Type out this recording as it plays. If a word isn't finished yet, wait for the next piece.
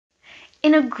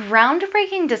In a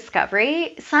groundbreaking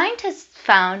discovery, scientists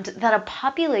found that a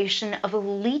population of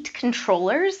elite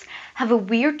controllers have a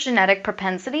weird genetic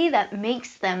propensity that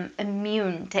makes them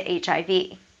immune to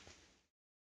HIV.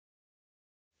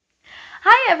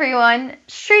 Hi everyone,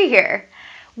 Sri here.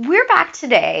 We're back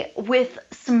today with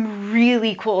some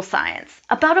really cool science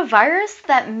about a virus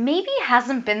that maybe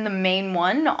hasn't been the main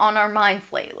one on our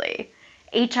minds lately,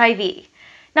 HIV.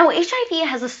 Now, HIV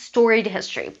has a storied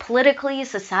history, politically,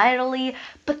 societally,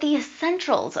 but the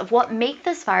essentials of what make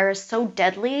this virus so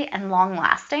deadly and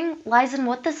long-lasting lies in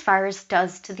what this virus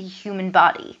does to the human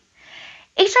body.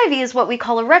 HIV is what we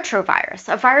call a retrovirus,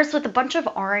 a virus with a bunch of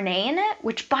RNA in it,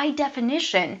 which by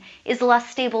definition is less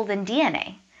stable than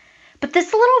DNA. But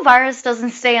this little virus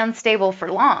doesn't stay unstable for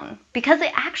long, because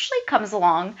it actually comes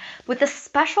along with a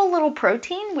special little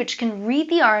protein which can read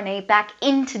the RNA back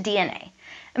into DNA.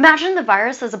 Imagine the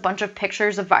virus as a bunch of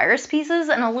pictures of virus pieces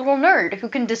and a little nerd who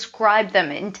can describe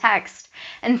them in text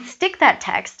and stick that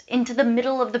text into the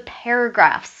middle of the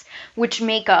paragraphs which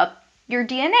make up your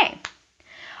DNA.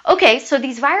 Okay, so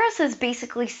these viruses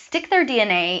basically stick their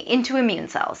DNA into immune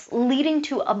cells, leading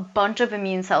to a bunch of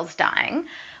immune cells dying,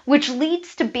 which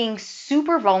leads to being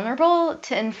super vulnerable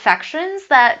to infections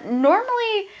that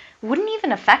normally wouldn't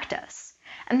even affect us.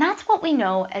 And that's what we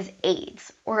know as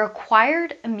AIDS, or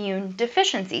acquired immune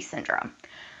deficiency syndrome.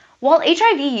 While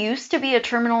HIV used to be a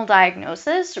terminal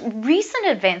diagnosis, recent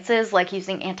advances like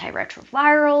using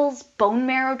antiretrovirals, bone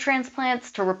marrow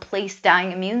transplants to replace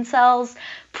dying immune cells,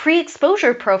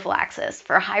 pre-exposure prophylaxis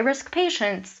for high-risk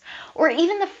patients, or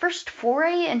even the first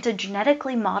foray into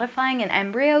genetically modifying an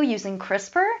embryo using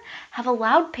CRISPR have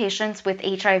allowed patients with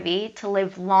HIV to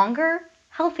live longer,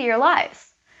 healthier lives.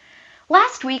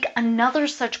 Last week, another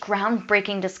such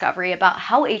groundbreaking discovery about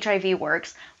how HIV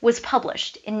works was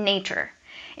published in Nature.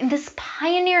 In this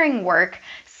pioneering work,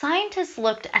 scientists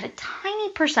looked at a tiny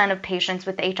percent of patients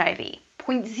with HIV,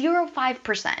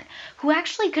 0.05%, who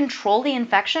actually control the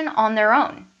infection on their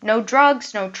own. No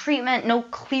drugs, no treatment, no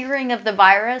clearing of the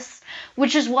virus,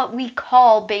 which is what we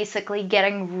call basically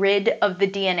getting rid of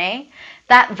the DNA.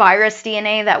 That virus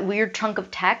DNA, that weird chunk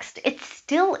of text, it's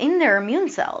still in their immune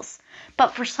cells.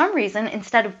 But for some reason,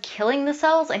 instead of killing the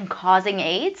cells and causing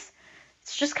AIDS,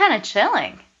 it's just kind of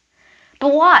chilling.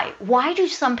 But why? Why do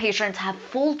some patients have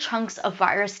full chunks of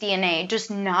virus DNA just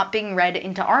not being read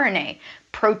into RNA,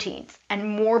 proteins, and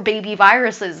more baby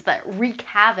viruses that wreak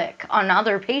havoc on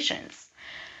other patients?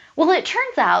 Well, it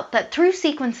turns out that through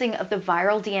sequencing of the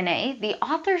viral DNA, the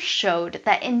authors showed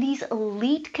that in these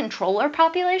elite controller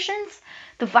populations,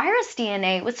 the virus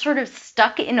DNA was sort of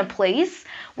stuck in a place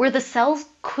where the cells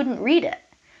couldn't read it.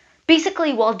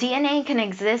 Basically, while DNA can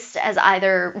exist as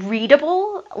either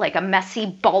readable, like a messy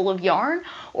ball of yarn,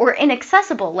 or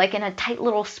inaccessible, like in a tight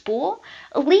little spool,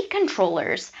 elite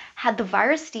controllers had the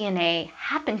virus DNA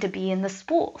happen to be in the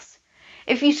spools.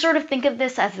 If you sort of think of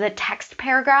this as the text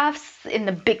paragraphs in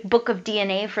the big book of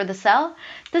DNA for the cell,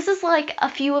 this is like a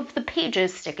few of the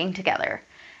pages sticking together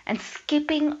and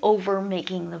skipping over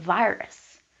making the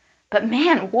virus. But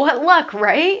man, what luck,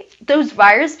 right? Those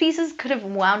virus pieces could have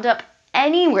wound up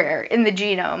anywhere in the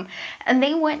genome, and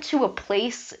they went to a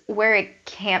place where it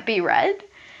can't be read.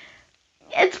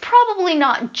 It's probably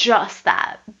not just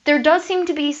that. There does seem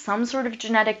to be some sort of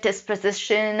genetic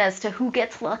disposition as to who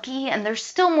gets lucky, and there's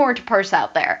still more to parse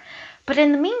out there. But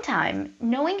in the meantime,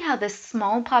 knowing how this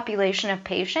small population of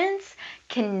patients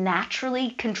can naturally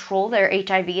control their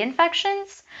HIV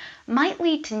infections might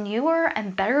lead to newer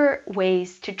and better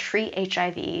ways to treat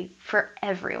HIV for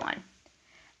everyone.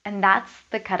 And that's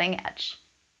the cutting edge.